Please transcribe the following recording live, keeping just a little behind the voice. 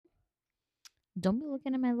Don't be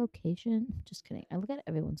looking at my location. Just kidding. I look at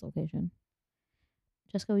everyone's location.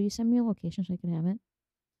 Jessica, will you send me your location so I can have it?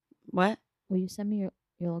 What? Will you send me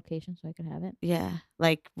your location so I can have it? Yeah.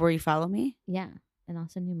 Like where you follow me? Yeah. And I'll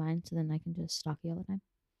send you mine so then I can just stalk you all the time.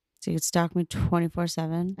 So you could stalk me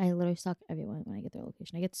 24/7. I literally stalk everyone when I get their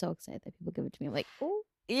location. I get so excited that people give it to me. I'm like, oh.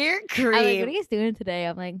 You're I'm like, creep. what are you guys doing today?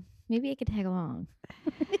 I'm like, maybe I could tag along.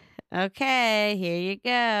 Okay, here you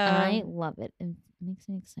go. I love it. It makes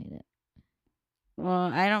me excited.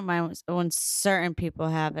 Well, I don't mind when certain people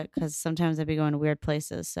have it because sometimes I'd be going to weird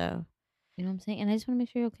places. So, You know what I'm saying? And I just want to make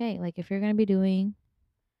sure you're okay. Like, if you're going to be doing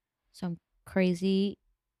some crazy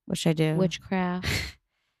which I do. witchcraft,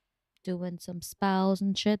 doing some spells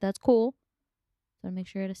and shit, that's cool. So make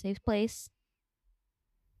sure you're at a safe place.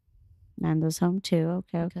 Nando's home too.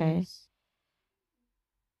 Okay, okay.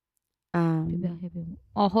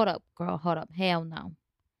 Oh, hold up, girl. Hold up. Hell no.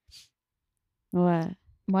 What?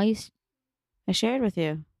 Why you? I shared with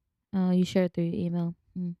you. Oh, you shared through your email.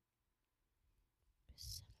 Son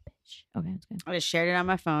of a bitch. Okay, that's good. I just shared it on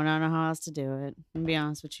my phone. I don't know how else to do it. I'm be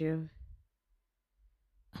honest with you.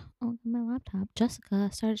 Oh, my laptop. Jessica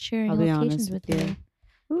started sharing I'll be locations honest with you.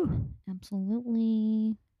 you. Ooh,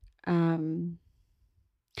 absolutely.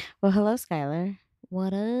 Well, hello, Skylar.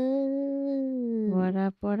 What up? What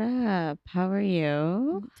up? What up? How are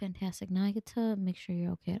you? Fantastic. Now I get to make sure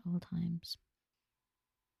you're okay at all times.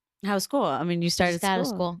 How's school? I mean, you started Just got out of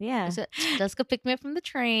school. Yeah. Jessica picked me up from the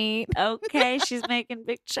train. Okay, she's making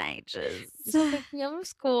big changes. Just picked me up from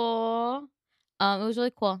school. It was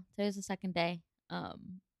really cool. Today was the second day.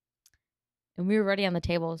 And we were already on the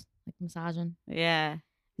tables, like massaging. Yeah.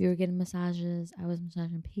 We were getting massages. I was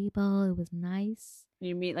massaging people. It was nice.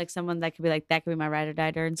 You meet like someone that could be like, that could be my ride or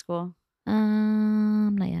die during school?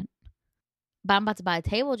 Not yet. But I'm about to buy a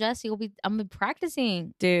table, Jess. I'm gonna be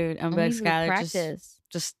practicing. Dude, I'm like, Skylar, practice.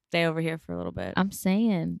 Just stay over here for a little bit. I'm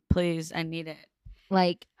saying. Please, I need it.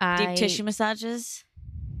 Like deep tissue massages?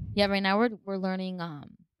 Yeah, right now we're learning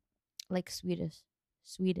like Swedish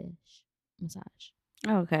massage.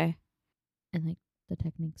 Oh, okay. And like the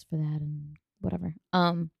techniques for that and whatever.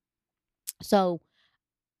 So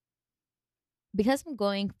because I'm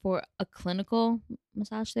going for a clinical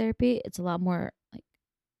massage therapy, it's a lot more like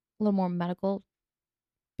a little more medical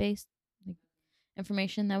based like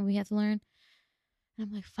information that we have to learn. And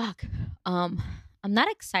I'm like, fuck. I'm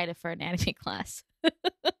not excited for anatomy class.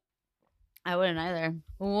 I wouldn't either.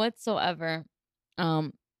 Whatsoever.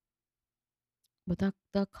 But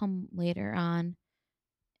they'll come later on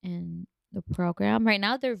in the program. Right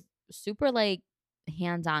now they're super like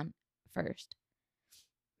hands-on first.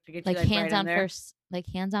 Like hands-on first, like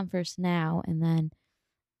hands-on first now and then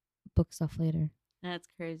book stuff later. That's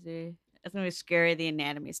crazy. It's gonna be scary, the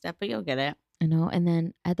anatomy stuff, but you'll get it. I know. And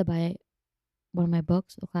then I had to buy one of my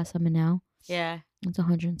books, the class I'm in now. Yeah. It's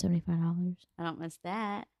 $175. I don't miss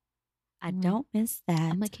that. Don't miss that.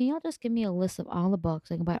 I'm like, can y'all just give me a list of all the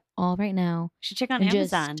books? I can buy it all right now. You should check on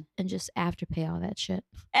Amazon. And just Afterpay all that shit.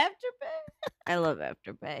 Afterpay? I love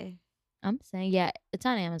Afterpay. I'm saying, yeah, it's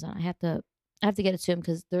on Amazon. I have to get it soon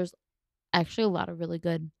because there's actually a lot of really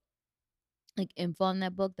good like info on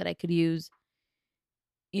that book that I could use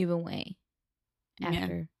even way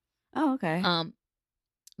after. Yeah. Oh, okay.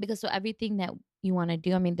 Because so everything that you want to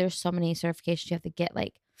do, I mean, there's so many certifications you have to get.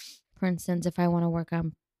 Like, for instance, if I want to work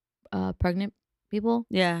on pregnant people,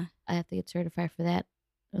 yeah, I have to get certified for that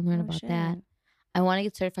and learn about that. I want to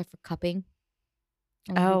get certified for cupping.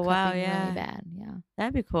 Oh wow, yeah, really bad, yeah,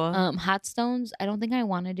 that'd be cool. Hot stones, I don't think I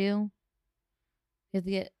want to do. You have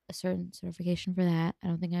to get a certain certification for that. I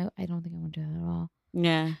don't think I want to do that at all.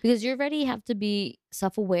 Yeah, because you already have to be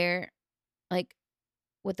self-aware, like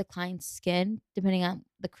with the client's skin, depending on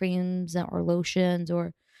the creams or lotions,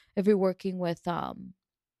 or if you're working with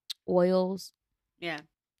oils. Yeah.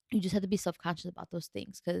 You just have to be self-conscious about those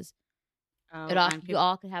things because you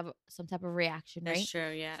all can have some type of reaction, right? That's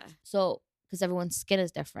true, yeah. So, because everyone's skin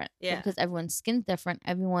is different. Yeah. So because everyone's skin's different,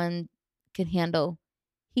 everyone can handle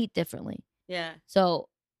heat differently. Yeah. So,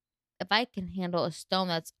 if I can handle a stone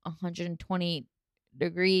that's 120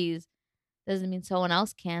 degrees, doesn't mean someone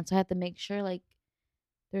else can. So I have to make sure like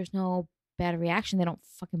there's no bad reaction. They don't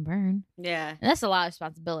fucking burn. Yeah. And that's a lot of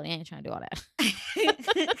responsibility. I ain't trying to do all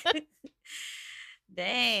that.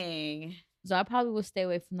 Dang. So I probably will stay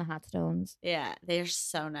away from the hot stones. Yeah, they're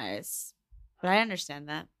so nice. But I understand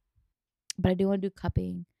that. But I do want to do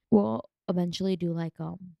cupping. We'll eventually do like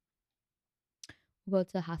we'll go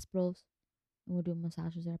to the hospitals and we'll do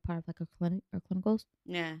massages that are part of like a clinic or clinicals.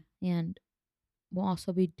 Yeah. And we'll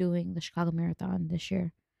also be doing the Chicago Marathon this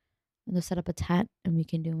year. And they'll set up a tent and we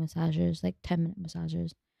can do massages, like 10-minute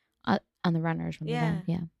massages on the runners when they're done.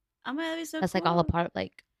 Yeah. Oh my, that'd be so That's cool. like all a part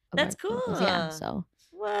like of That's our cool. purpose. Yeah. So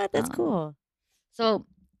What? That's cool. So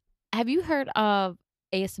have you heard of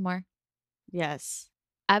ASMR? Yes.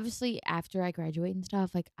 Obviously, after I graduate and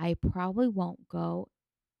stuff, like I probably won't go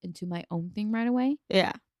into my own thing right away.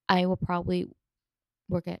 Yeah. I will probably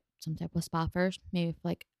work at some type of spa first, maybe for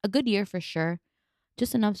like a good year for sure,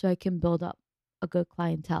 just enough so I can build up a good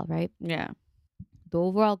clientele, right? Yeah. The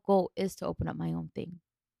overall goal is to open up my own thing,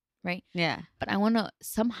 right? Yeah. But I want to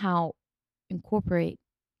somehow incorporate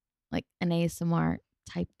like an ASMR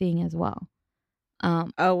type thing as well.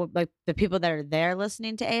 Oh, like the people that are there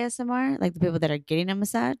listening to ASMR, like the people that are getting a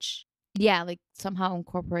massage. Yeah, like somehow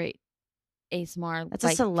incorporate ASMR That's a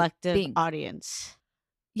like selective things. audience.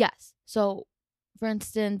 Yes. So, for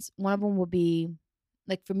instance, one of them would be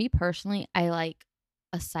like for me personally, I like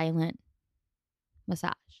a silent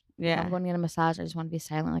massage. If I'm Yeah. going to get a massage, I just want to be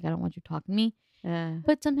silent. Like I don't want you talking to me. Yeah.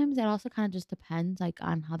 But sometimes it also kind of just depends like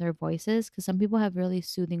on how their voice is because some people have really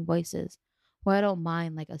soothing voices. Well, I don't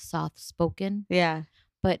mind like a soft spoken. Yeah.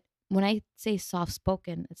 But when I say soft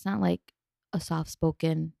spoken, it's not like a soft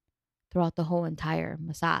spoken throughout the whole entire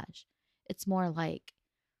massage. It's more like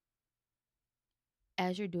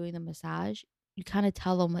as you're doing the massage, you kind of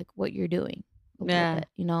tell them like what you're doing a little Yeah. bit,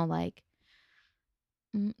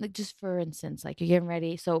 like just for instance, like you're getting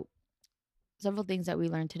ready. So several things that we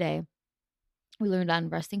learned today. We learned on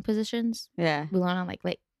resting positions. Yeah. We learned on like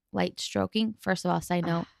light stroking. First of all, side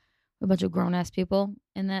note, a bunch of grown ass people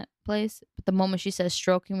in that place. But the moment she says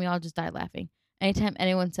stroking, we all just died laughing. Anytime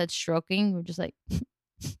anyone said stroking, we're just like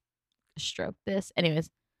stroke this. Anyways,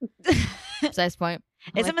 besides point.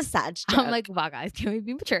 It's a massage joke. I'm like, wow, guys, can we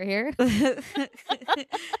be mature here? But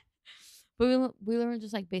we learned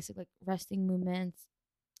just like basic like resting movements,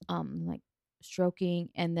 like stroking,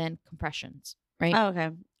 and then compressions, right? Oh, okay.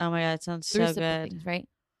 Oh my God, it sounds Three so simple good. things, right?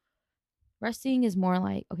 Resting is more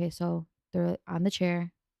like, okay, so they're on the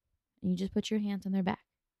chair, and you just put your hands on their back.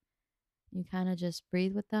 You kind of just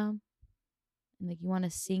breathe with them, and like you want to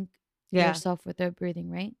sync yourself with their breathing,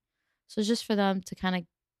 right? So it's just for them to kind of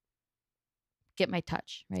get my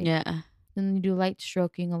touch, right? Yeah. Then you do light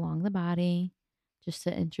stroking along the body, just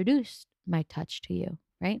to introduce my touch to you,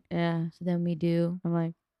 right? Yeah. So then we do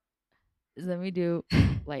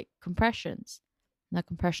like compressions. Now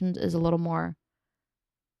compressions is a little more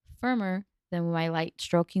firmer than my light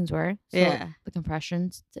strokings were. So Yeah. the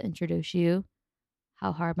compressions to introduce you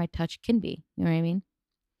how hard my touch can be. You know what I mean?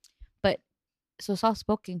 But so soft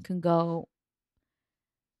spoken can go,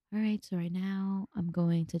 all right, so right now I'm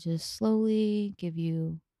going to just slowly give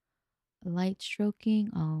you a light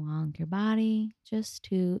stroking all along your body just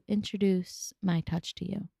to introduce my touch to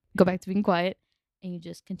you. Go back to being quiet and you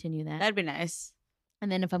just continue that. That'd be nice.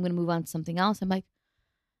 And then if I'm going to move on to something else, I'm like,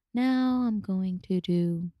 now I'm going to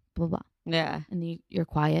do blah, blah. Yeah. And then you're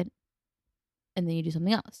quiet and then you do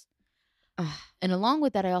something else. And along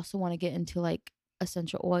with that, I also want to get into like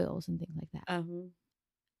essential oils and things like that.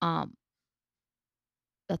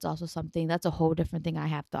 That's also something, that's a whole different thing I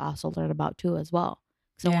have to also learn about too as well.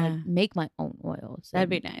 Because I want to make my own oils. That'd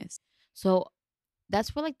be nice. So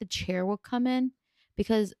that's where like the chair will come in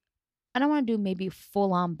because I don't want to do maybe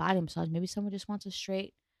full on body massage. Maybe someone just wants a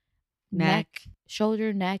straight neck,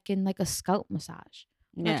 shoulder, neck, and like a scalp massage.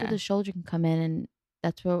 That's where the shoulder can come in, and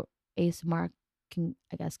that's where ASMR can,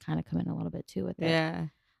 I guess, kind of come in a little bit too with it. Yeah.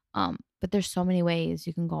 But there's so many ways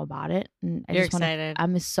you can go about it, and You're excited.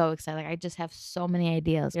 I'm so excited. Like I just have so many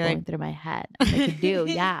ideas going through my head. I could do,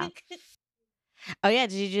 yeah. Oh yeah,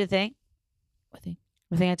 did you do the thing? What thing?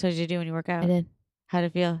 The thing I told you to do when you work out. I did. How'd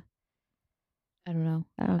it feel? I don't know.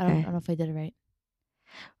 Oh, okay. I don't know if I did it right.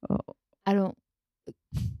 Oh. I don't.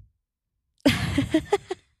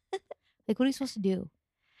 Like, what are you supposed to do?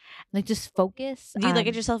 Like, just focus. Do you look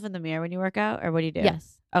at yourself in the mirror when you work out, or what do you do?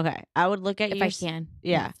 Yes. Okay, I would look at if I can.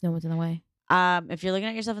 Yeah. If no one's in the way. If you're looking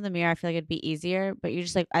at yourself in the mirror, I feel like it'd be easier. But you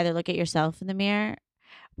just like either look at yourself in the mirror,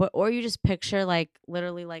 or you just picture like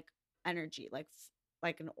literally like energy, like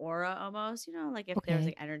an aura almost. You know, like if there was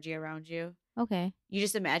like energy around you. Okay. You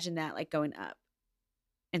just imagine that like going up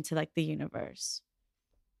into like the universe.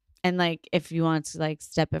 And like if you want to like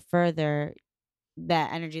step it further,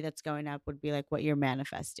 that energy that's going up would be like what you're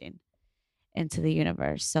manifesting into the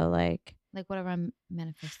universe. So like whatever I'm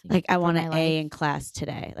manifesting. Like I want an A in class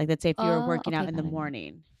today. Like let's say if you were working out in the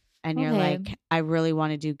morning and you're like, I really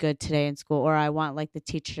want to do good today in school, or I want like the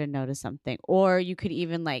teacher to notice something. Or you could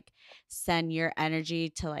even like send your energy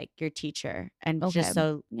to like your teacher and just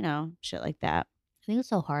so, you know, shit like that. I think it's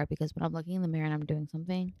so hard because when I'm looking in the mirror and I'm doing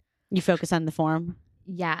something, you focus on the form.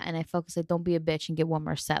 Yeah, and I focus like, don't be a bitch and get one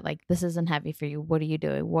more set. Like, this isn't heavy for you. What are you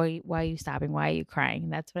doing? Why are you stopping? Why are you crying?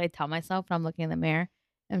 And that's what I tell myself when I'm looking in the mirror.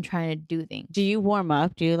 am trying to do things. Do you warm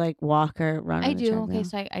up? Do you like walk or run? I do. Okay,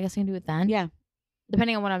 so I guess I can do it then. Yeah.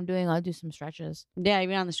 Depending on what I'm doing, I'll do some stretches. Yeah,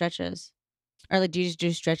 even on the stretches. Or like, do you just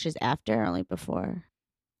do stretches after or like before?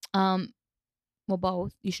 Well,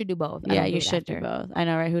 both. You should do both. Yeah, you should do both. I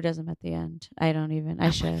know, right? Who does them at the end? I don't even. I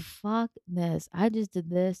should. Like, fuck this. I just did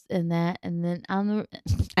this and that, and then on the.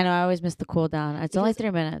 I know. I always miss the cool down. It's only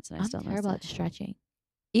 3 minutes, and I still miss it. I'm terrible at stretching,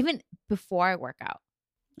 even before I work out.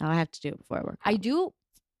 Oh, I have to do it before I work out. I do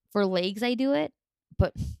for legs. I do it,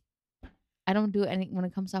 but I don't do it when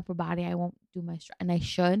it comes to upper body. I won't do my stretch, and I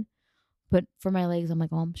should. But for my legs, I'm like,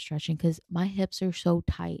 oh, I'm stretching because my hips are so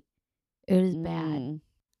tight. It is bad.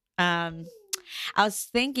 I was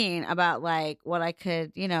thinking about like what I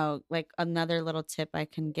could, like another little tip I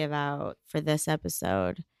can give out for this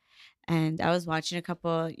episode. And I was watching a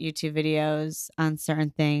couple YouTube videos on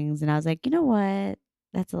certain things, and I was like, you know what?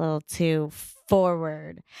 That's a little too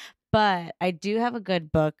forward. But I do have a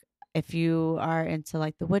good book if you are into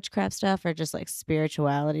like the witchcraft stuff or just like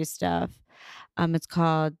spirituality stuff. It's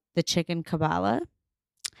called The Chicken Kabbalah.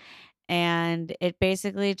 And it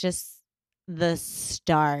basically just the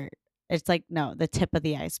start. It's like, no, the tip of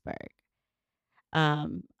the iceberg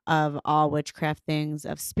of all witchcraft things,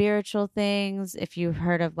 of spiritual things. If you've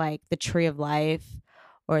heard of like the Tree of Life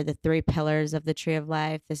or the 3 pillars of the Tree of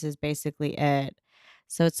Life, this is basically it.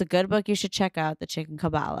 So it's a good book you should check out, The Chicken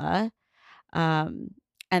Kabbalah. And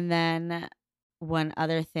then one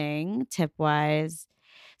other thing, tip-wise.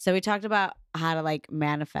 So we talked about how to like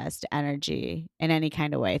manifest energy in any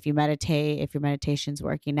kind of way. If you meditate, if your meditation's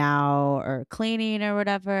working out or cleaning or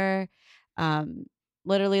whatever,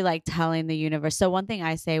 literally like telling the universe. So one thing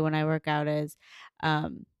I say when I work out is,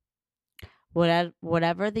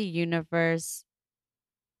 whatever the universe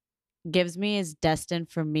gives me is destined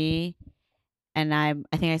for me. And I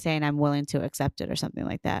think I say, and I'm willing to accept it or something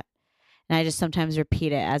like that. And I just sometimes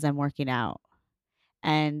repeat it as I'm working out.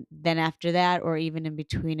 And then after that, or even in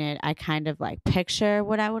between it, I kind of like picture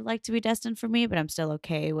what I would like to be destined for me, but I'm still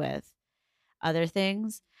okay with other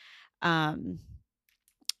things.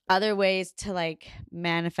 Other ways to like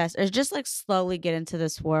manifest or just like slowly get into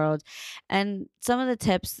this world. And some of the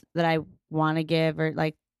tips that I want to give or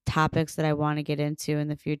like topics that I want to get into in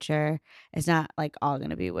the future, it's not like all going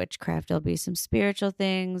to be witchcraft. There'll be some spiritual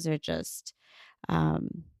things or just,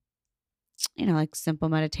 like simple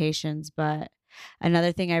meditations. But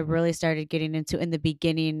another thing I really started getting into in the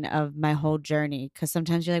beginning of my whole journey, because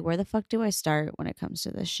sometimes you're like, where the fuck do I start when it comes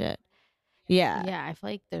to this shit? Yeah. Yeah, I feel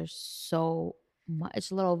like there's so much.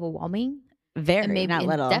 It's a little overwhelming. Very, maybe, not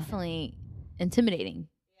little. Definitely intimidating.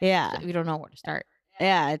 Yeah. So you don't know where to start.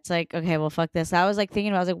 Yeah, it's like, okay, well, fuck this. I was like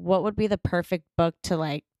thinking about, I was like, what would be the perfect book to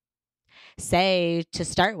like say to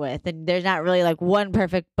start with? And there's not really like one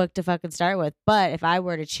perfect book to fucking start with. But if I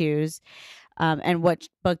were to choose, and what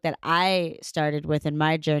book that I started with in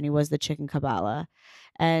my journey was The Chicken Kabbalah.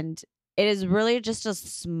 And it is really just a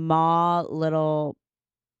small little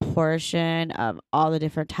portion of all the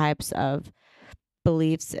different types of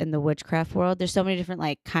beliefs in the witchcraft world. There's so many different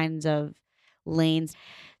like kinds of lanes.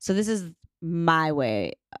 So this is my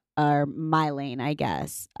way or my lane, I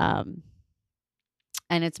guess. And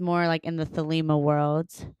it's more like in the Thelema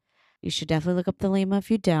world. You should definitely look up Thelema if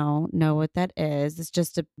you don't know what that is. It's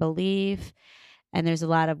just a belief, and there's a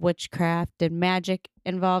lot of witchcraft and magic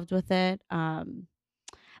involved with it. But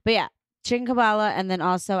yeah, Chicken Kabbalah. And then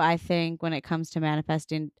also I think when it comes to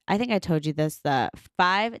manifesting, I think I told you this, the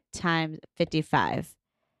 5 times 55.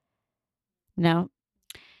 No,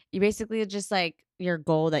 you basically just like your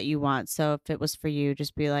goal that you want. So if it was for you,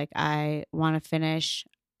 just be like, I want to finish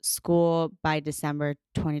school by December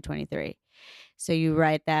 2023. So you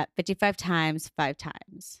write that 55 times, 5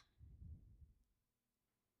 times.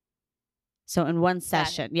 So in one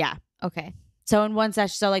session, yeah. Okay. So in one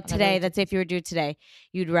session, so like today, let's say if you were due today,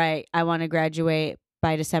 you'd write, I want to graduate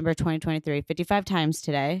by December 2023, 55 times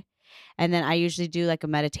today. And then I usually do like a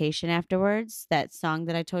meditation afterwards, that song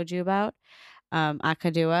that I told you about,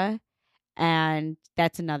 Akadua. And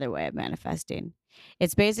that's another way of manifesting.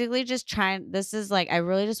 It's basically just this is like, I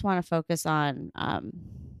really just want to focus on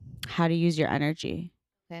how to use your energy.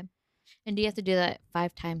 Okay. And do you have to do that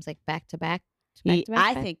 5 times like back to back?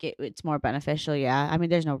 I think it's more beneficial. Yeah. I mean,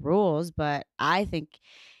 there's no rules, but I think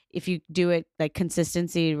if you do it, like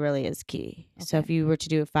consistency really is key. Okay. So if you were to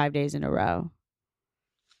do it 5 days in a row,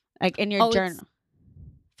 like in your journal,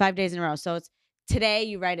 5 days in a row. So it's today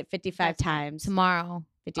you write it 55 times. Tomorrow.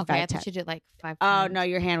 55 okay, I times. thought you did like 5 times. Oh, no,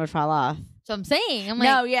 your hand would fall off. So I'm saying, I'm like.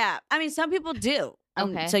 No, yeah. I mean, some people do.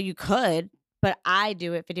 Okay. So you could, but I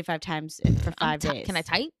do it 55 times for 5 days. Can I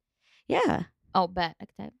type? Yeah. Oh, bet. I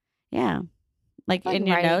can type. Yeah. Like in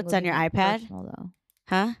your notes on your iPad? Though.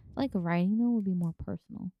 Huh? Like writing though would be more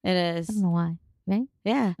personal. It is. I don't know why. Right?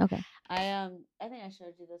 Yeah. Okay. I think I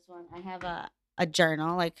showed you this one. I have a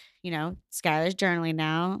journal, like, Skylar's journaling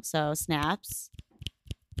now, so snaps.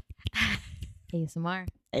 ASMR.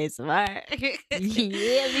 ASMR.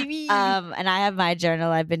 Yeah, baby. And I have my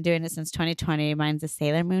journal. I've been doing it since 2020. Mine's a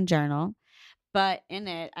Sailor Moon journal. But in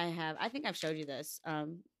it, I think I've showed you this.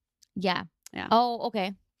 Yeah. Yeah. Oh,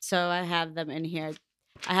 okay. So I have them in here.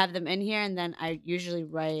 And then I usually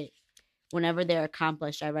write whenever they're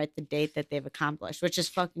accomplished. I write the date that they've accomplished, which is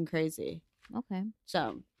fucking crazy. Okay.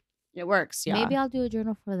 So it works. Yeah. Maybe I'll do a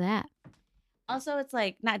journal for that. Also, it's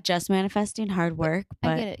like not just manifesting hard work,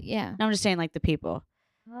 but I get it. Yeah. No, I'm just saying like the people.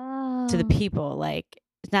 Oh. To the people, like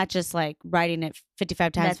it's not just like writing it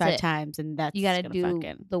 55 times, That's 5 times, and that's you got to do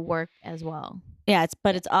the work as well. Yeah,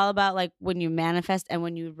 it's all about like when you manifest and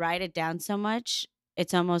when you write it down so much,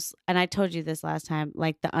 it's almost, and I told you this last time,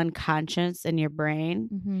 like the unconscious in your brain.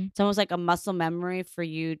 Mm-hmm. It's almost like a muscle memory for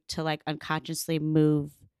you to like unconsciously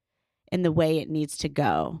move in the way it needs to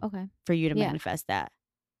go. Okay. For you to manifest that.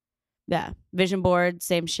 Yeah. Vision board,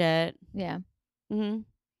 same shit. Yeah. Mm-hmm.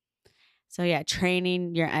 So yeah,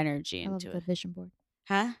 training your energy into I love a good vision board.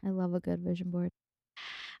 Huh? I love a good vision board.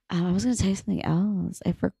 I was gonna tell you something else.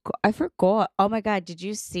 I forgot. Oh my god! Did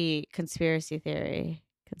you see conspiracy theory?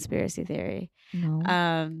 No.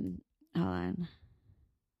 Hold on.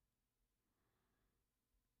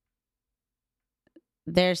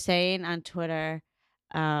 They're saying on Twitter,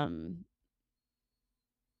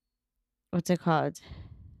 what's it called?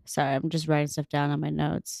 Sorry, I'm just writing stuff down on my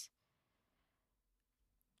notes.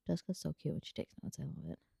 Jessica's so cute when she takes notes. I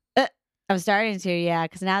love it. I'm starting to, yeah,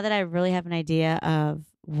 because now that I really have an idea of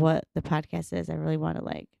what the podcast is, I really want to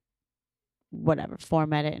like, whatever,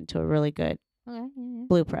 format it into a really good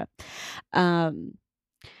blueprint. On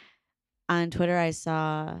Twitter, I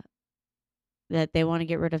saw that they want to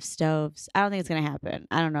get rid of stoves. I don't think it's gonna happen.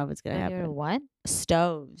 I don't know if it's gonna happen. What?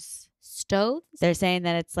 Stoves. They're saying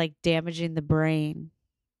that it's like damaging the brain.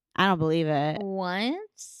 I don't believe it. What?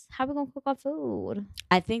 How are we gonna cook our food?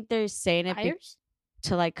 I think they're saying it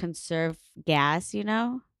to like conserve gas,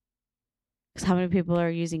 because how many people are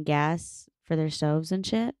using gas for their stoves and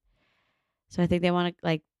shit. So I think they want to,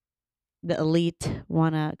 like, the elite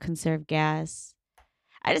want to conserve gas.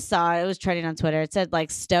 I just saw it. It was trending on Twitter. It said like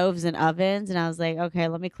stoves and ovens, and I was like, okay,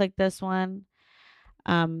 let me click this one.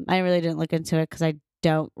 I really didn't look into it because I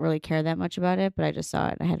don't really care that much about it, but I just saw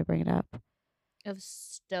it and I had to bring it up. Of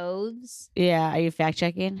stoves? Yeah. Are you fact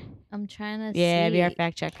checking? I'm trying to see. Be our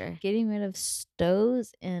fact checker. Getting rid of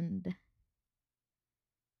stoves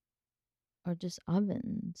or just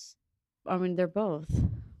ovens. I mean, they're both.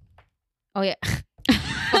 Oh yeah.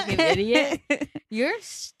 Fucking idiot. You're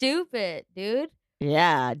stupid, dude.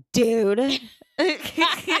 Yeah, dude.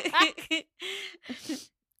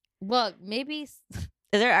 Look, maybe. Is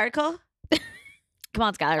there an article? Come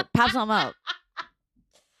on, Skylar. Pop some up.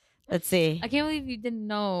 Let's see. I can't believe you didn't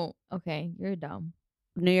know. Okay, you're dumb.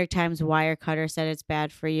 New York Times wire cutter said it's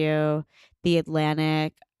bad for you. The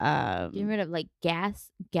Atlantic. Getting rid of like gas.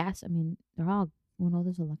 I mean, they're all. Well, no,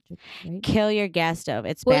 there's electric, right? Kill your gas stove.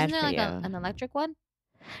 It's bad for you. Isn't there like an electric one?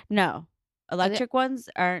 No, electric ones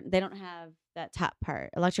aren't. They don't have that top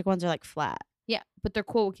part. Electric ones are like flat. Yeah, but they're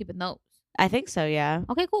cool with keeping those. I think so. Yeah.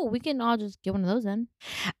 Okay, cool. We can all just get one of those then.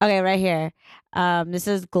 Okay, right here. This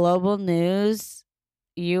is Global News.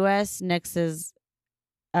 U.S. nixes.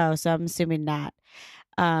 Oh, so I'm assuming not.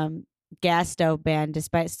 Gas stove ban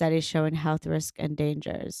despite studies showing health risk and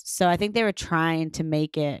dangers. So I think they were trying to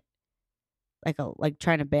make it like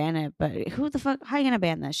trying to ban it, but who the fuck? How are you gonna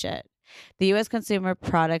ban that shit? The U.S. Consumer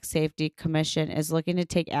Product Safety Commission is looking to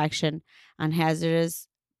take action on hazards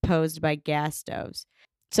posed by gas stoves.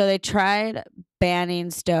 So they tried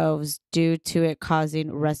banning stoves due to it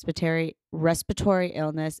causing respiratory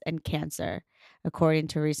illness and cancer, according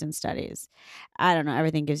to recent studies. I don't know.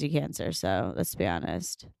 Everything gives you cancer, so let's be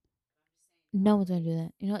honest. No one's gonna do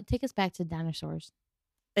that. You know what? Take us back to dinosaurs.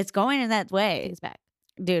 It's going in that way. Take us back.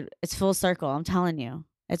 Dude, it's full circle. I'm telling you.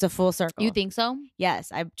 It's a full circle. You think so?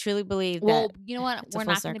 Yes, I truly believe that. Well, you know what? We're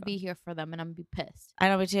not going to be here for them, and I'm going to be pissed. I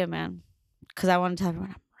know me too, man. Because I want to tell everyone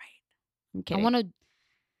I'm right. I'm kidding. I want to.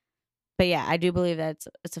 But yeah, I do believe that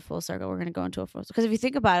it's a full circle. We're going to go into a full circle. Because if you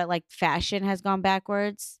think about it, like fashion has gone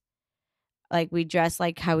backwards. Like we dress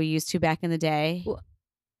like how we used to back in the day. Well,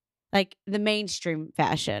 like the mainstream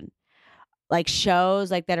fashion. Like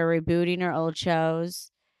shows like that are rebooting our old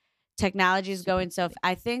shows. Technology is going so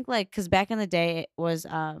I think like because back in the day it was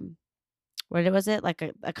what was it like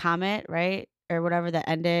a comet, right, or whatever that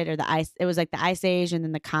ended, or the ice, it was like the ice age and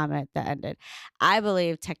then the comet that ended. I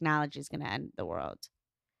believe technology is going to end the world,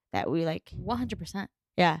 that we like 100%.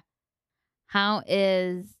 Yeah. How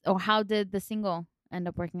did the single end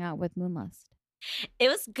up working out with Moonlust? It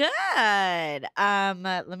was good.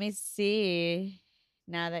 Let me see.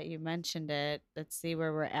 Now that you mentioned it, let's see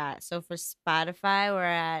where we're at. So for Spotify, we're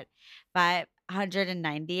at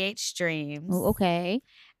 598 streams. Oh, okay.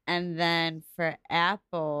 And then for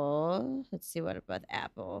Apple, let's see what about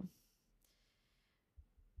Apple.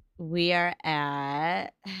 We are at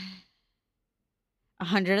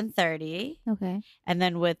 130. Okay. And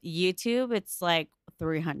then with YouTube, it's like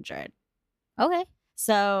 300. Okay.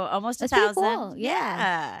 So almost 1,000. Cool.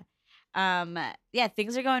 Yeah. Yeah,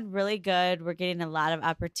 things are going really good. We're getting a lot of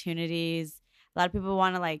opportunities. A lot of people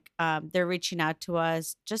want to they're reaching out to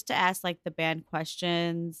us just to ask like the band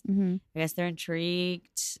questions. Mm-hmm. I guess they're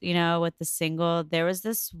intrigued, with the single. There was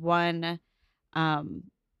this one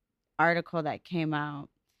article that came out,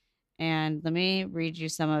 and let me read you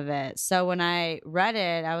some of it. So when I read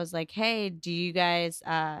it, I was like, hey, do you guys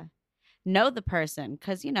know the person?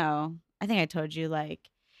 Because, I think I told you, like,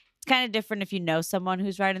 it's kind of different if you know someone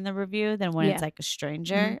who's writing the review than when it's like a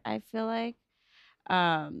stranger, I feel like.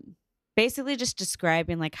 Basically just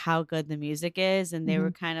describing like how good the music is. And they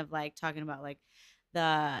were kind of like talking about like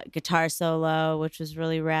the guitar solo, which was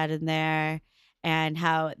really rad in there, and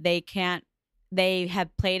how they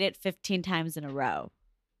have played it 15 times in a row.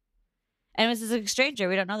 And it was just a stranger.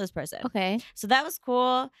 We don't know this person. Okay. So that was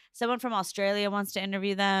cool. Someone from Australia wants to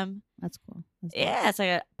interview them. That's cool. Yeah, it's like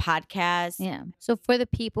a podcast. Yeah. So for the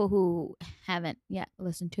people who haven't yet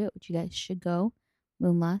listened to it, which you guys should go,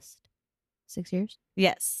 Moonlust, 6 years.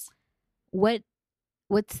 Yes.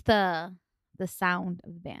 What's the sound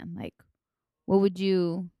of the band? Like, what would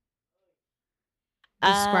you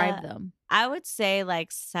describe them? I would say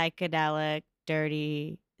like psychedelic,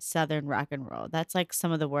 dirty, Southern rock and roll. That's like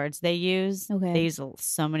some of the words they use. Okay. They use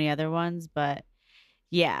so many other ones, but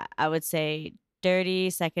yeah, I would say dirty,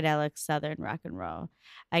 psychedelic, Southern rock and roll.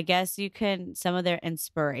 I guess some of their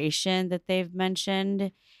inspiration that they've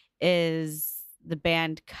mentioned is the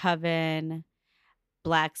band Coven,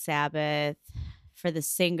 Black Sabbath. For the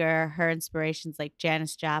singer, her inspirations like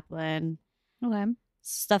Janis Joplin. Okay.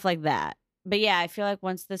 Stuff like that. But yeah, I feel like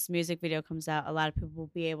once this music video comes out, a lot of people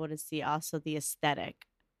will be able to see also the aesthetic.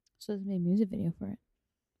 So there's a music video for it.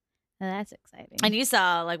 And that's exciting. And you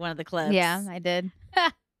saw like one of the clips. Yeah, I did.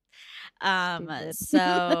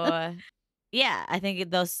 So yeah, I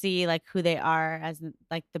think they'll see like who they are as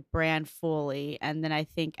like the brand fully, and then I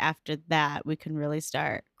think after that we can really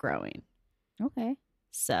start growing. Okay.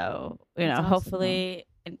 So, hopefully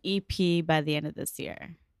an EP by the end of this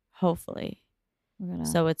year. Hopefully.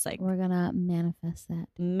 So it's like we're gonna manifest that.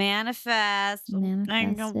 Manifest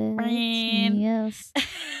it. Yes.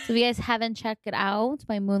 So if you guys haven't checked it out,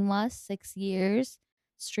 by Moonlust, 6 years,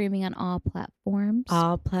 streaming on all platforms.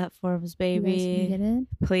 All platforms, baby. You guys can get it.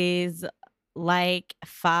 Please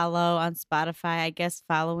follow on Spotify. I guess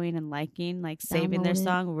following and liking, like saving their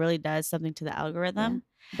song really does something to the algorithm.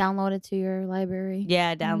 Yeah. Download it to your library.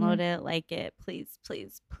 Yeah, download it, like it. Please,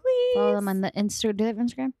 please, please. Follow them on the Instagram. Do they have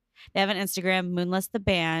Instagram? They have an Instagram, Moonlust the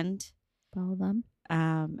Band. Follow them.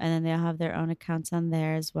 And then they'll have their own accounts on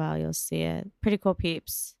there as well. You'll see it. Pretty cool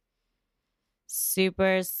peeps.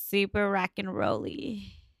 Super, super rock and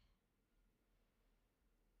rolly.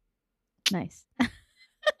 Nice. All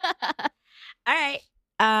right.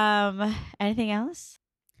 Anything else?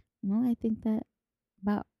 No, I think that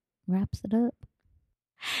about wraps it up.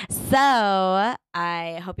 So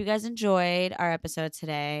I hope you guys enjoyed our episode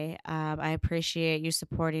today. I appreciate you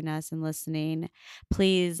supporting us and listening.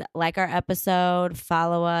 Please like our episode,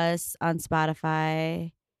 follow us on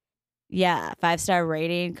Spotify. Yeah, 5-star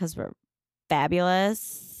rating because we're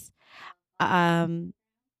fabulous. Follow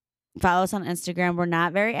us on Instagram. We're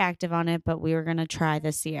not very active on it, but we were going to try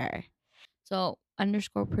this year. So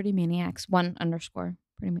 _Pretty Maniacs, 1 _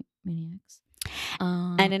 Pretty Maniacs.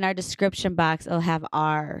 And in our description box, it'll have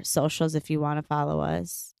our socials if you want to follow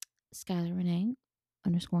us. Skylar Renee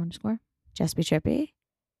 __ Just Be Trippy.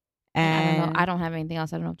 And I don't know. I don't have anything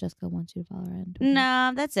else. I don't know if Jessica wants you to follow her.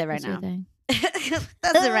 No, that's it right now.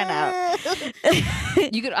 That's it right now.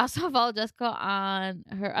 You could also follow Jessica on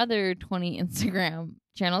her other 20 Instagram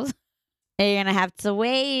channels. You're going to have to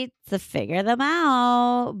wait to figure them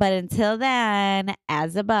out. But until then,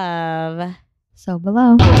 as above, so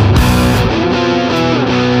below.